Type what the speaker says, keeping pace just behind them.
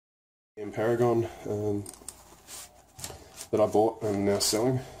In Paragon that I bought and am now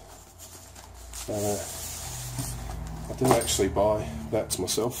selling. I didn't actually buy bats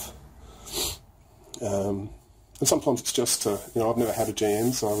myself, and sometimes it's just to, I've never had a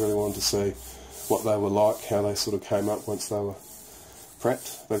GM, so I really wanted to see what they were like, how they sort of came up once they were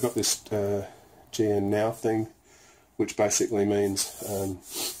prepped. They've got this GN now thing, which basically means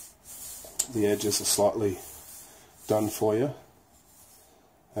the edges are slightly done for you,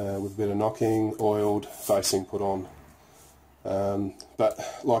 with a bit of knocking, oiled, facing put on. But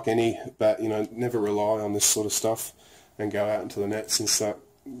like any bat, never rely on this sort of stuff and go out into the nets and start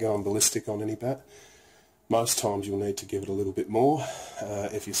going ballistic on any bat. Most times you'll need to give it a little bit more.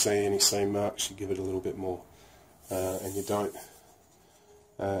 If you see any seam marks, you give it a little bit more, and you don't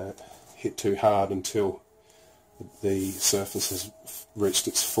hit too hard until the surface has reached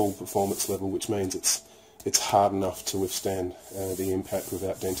its full performance level, which means it's hard enough to withstand the impact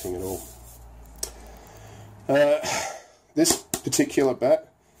without denting at all. This particular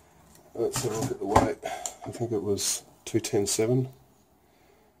bat, let's have a look at the weight. I think it was 210.7.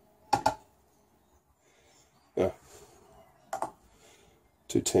 Yeah,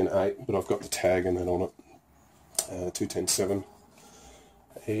 210.8, but I've got the tag and that on it. 210.7.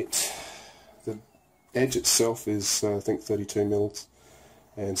 The edge itself is I think 32 mils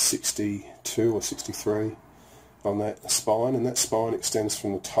and 62 or 63 on that spine, and that spine extends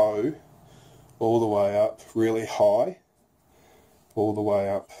from the toe all the way up really high, all the way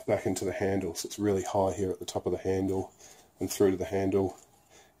up back into the handle. So it's really high here at the top of the handle and through to the handle.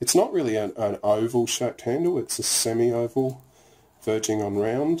 It's not really an oval shaped handle, it's a semi-oval verging on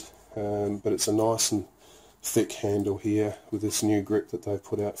round, but it's a nice and thick handle here with this new grip that they've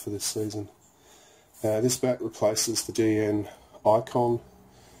put out for this season. This bat replaces the GN Icon,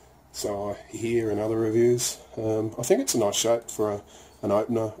 so I hear in other reviews. I think it's a nice shape for an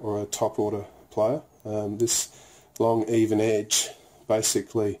opener or a top order player. This long even edge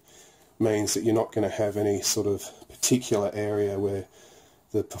basically means that you're not going to have any sort of particular area where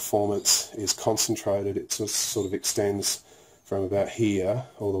the performance is concentrated. It just sort of extends from about here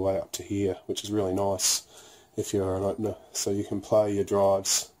all the way up to here, which is really nice if you're an opener. So you can play your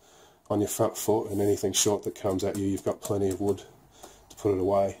drives on your front foot, and anything short that comes at you, you've got plenty of wood to put it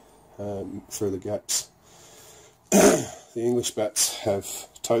away through the gaps. The English bats have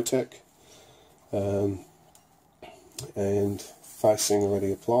toe tech and facing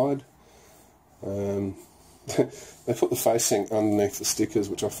already applied. They put the facing underneath the stickers,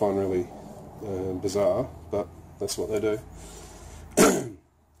 which I find really bizarre, but that's what they do. The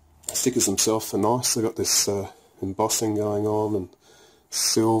stickers themselves are nice. They've got this embossing going on and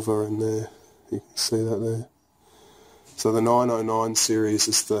silver in there. You can see that there. So the 909 series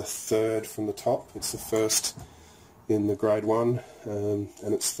is the third from the top. It's the first in the grade 1, and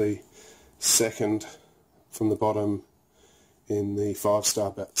it's the second from the bottom in the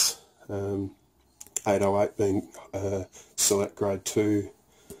 5-star bats. 808 being select grade 2,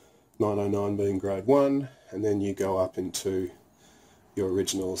 909 being grade 1, and then you go up into your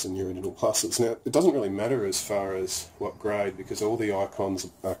originals and your original pluses. Now, it doesn't really matter as far as what grade, because all the icons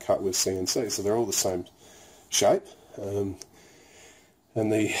are cut with CNC, so they're all the same shape. And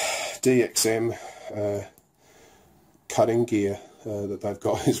the DXM cutting gear that they've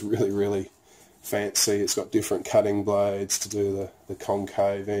got is really fancy. It's got different cutting blades to do the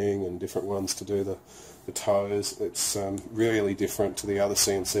concaving and different ones to do the toes. It's really different to the other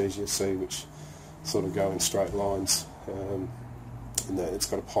CNCs you see, which sort of go in straight lines. And then it's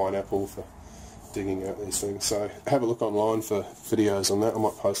got a pineapple for digging out these things. So have a look online for videos on that. I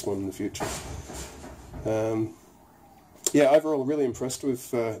might post one in the future. Yeah, overall really impressed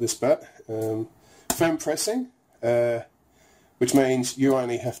with this bat. Firm pressing, which means you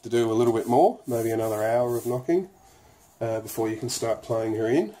only have to do a little bit more, maybe another hour of knocking, before you can start playing her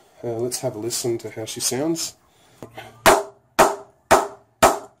in. Let's have a listen to how she sounds.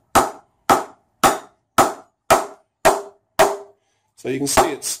 So you can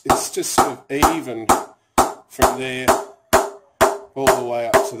see it's just sort of even from there all the way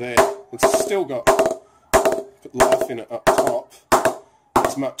up to there. It's still got life in it up top.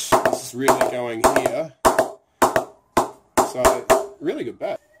 This is really going here. So really good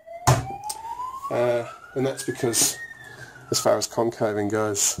bat. And that's because as far as concaving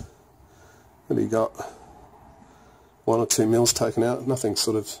goes, maybe got 1 or 2 mils taken out. Nothing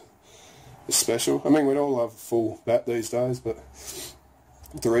sort of special. I mean, we'd all love a full bat these days, but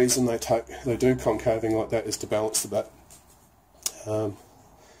the reason they do concaving like that is to balance the bat. So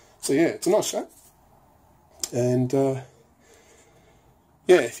yeah, it's a nice shape. And yeah,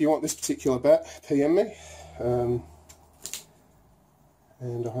 if you want this particular bat, PM me.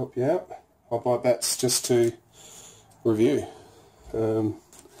 and I'll help you out. I buy bats just to review.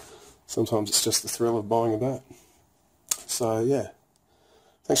 Sometimes it's just the thrill of buying a bat. So yeah,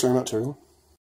 thanks very much everyone.